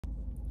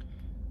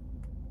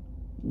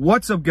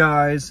What's up,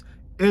 guys?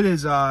 It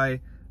is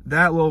I,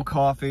 That Little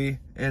Coffee,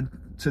 and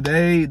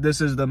today this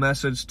is the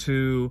message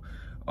to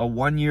a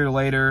 1 year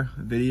later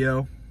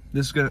video.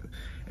 So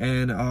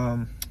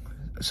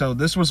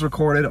this was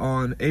recorded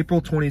on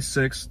April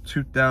 26th,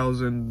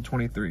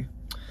 2023.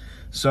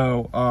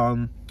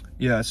 So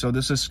yeah, so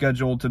this is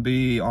scheduled to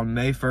be on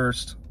May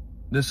 1st.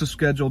 This is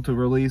scheduled to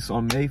release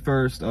on May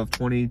 1st of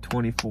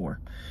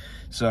 2024.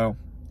 So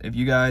if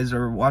you guys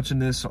are watching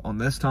this on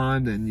this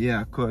time, then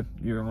yeah, good,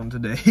 you're on to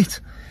date.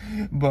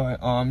 But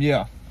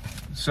yeah,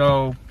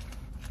 so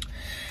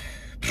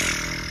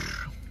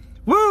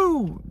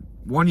woo,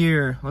 1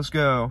 year, let's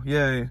go,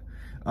 yay.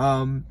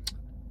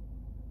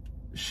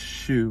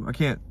 Shoot, I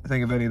can't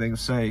think of anything to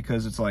say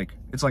because it's like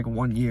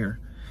 1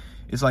 year.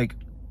 It's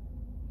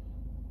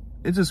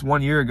just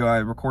 1 year ago I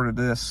recorded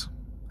this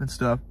and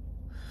stuff.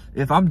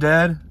 If I'm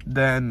dead,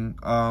 then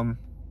I'm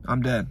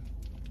dead.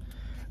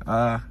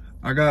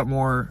 I got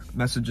more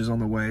messages on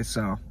the way,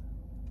 so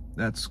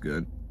that's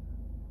good.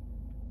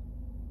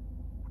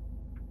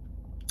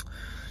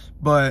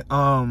 But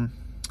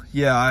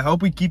yeah, I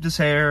hope we keep this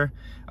hair.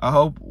 I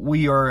hope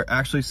we are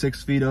actually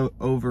 6 feet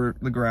over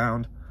the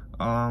ground.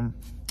 I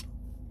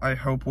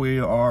hope we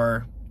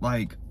are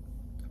like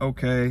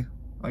okay,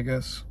 I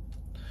guess.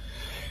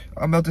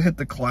 I'm about to hit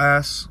the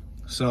class,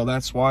 so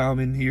that's why I'm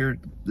in here,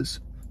 this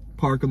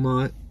parking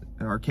lot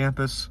at our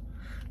campus.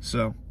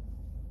 So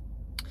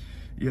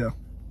yeah.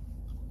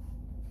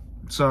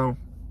 So,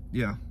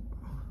 yeah,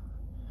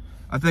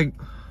 I think,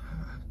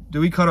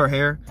 do we cut our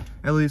hair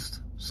at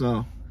least?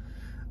 So,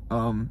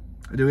 do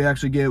we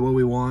actually get what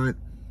we want?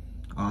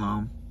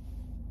 I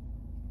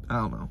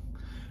don't know.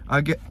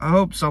 I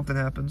hope something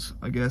happens,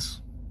 I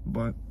guess,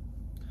 but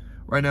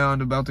right now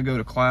I'm about to go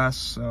to class,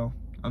 so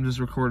I'm just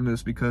recording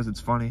this because it's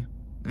funny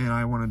and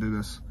I want to do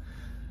this.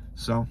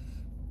 So,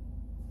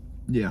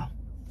 yeah.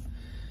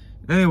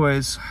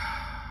 Anyways,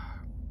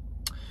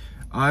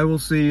 I will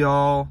see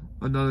y'all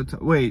another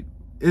time. Wait,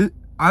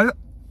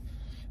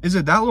 is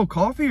it That Little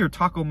Coffee or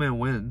Taco Man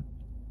Win?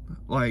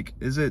 Like,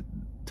 is it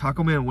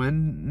Taco Man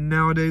Win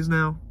nowadays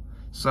now?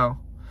 So,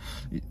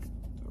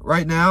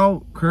 right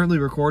now, currently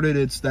recorded,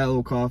 it's That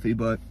Little Coffee,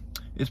 but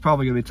it's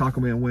probably gonna be Taco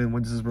Man Win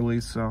when this is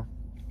released. So,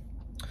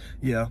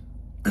 yeah.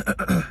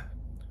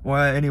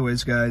 Well,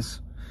 anyways, guys,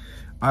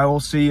 I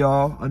will see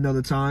y'all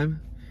another time.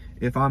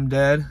 If I'm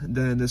dead,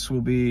 then this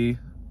will be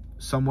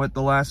somewhat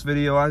the last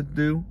video I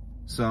do.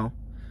 So,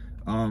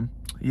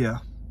 yeah.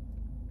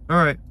 All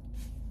right.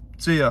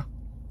 See ya.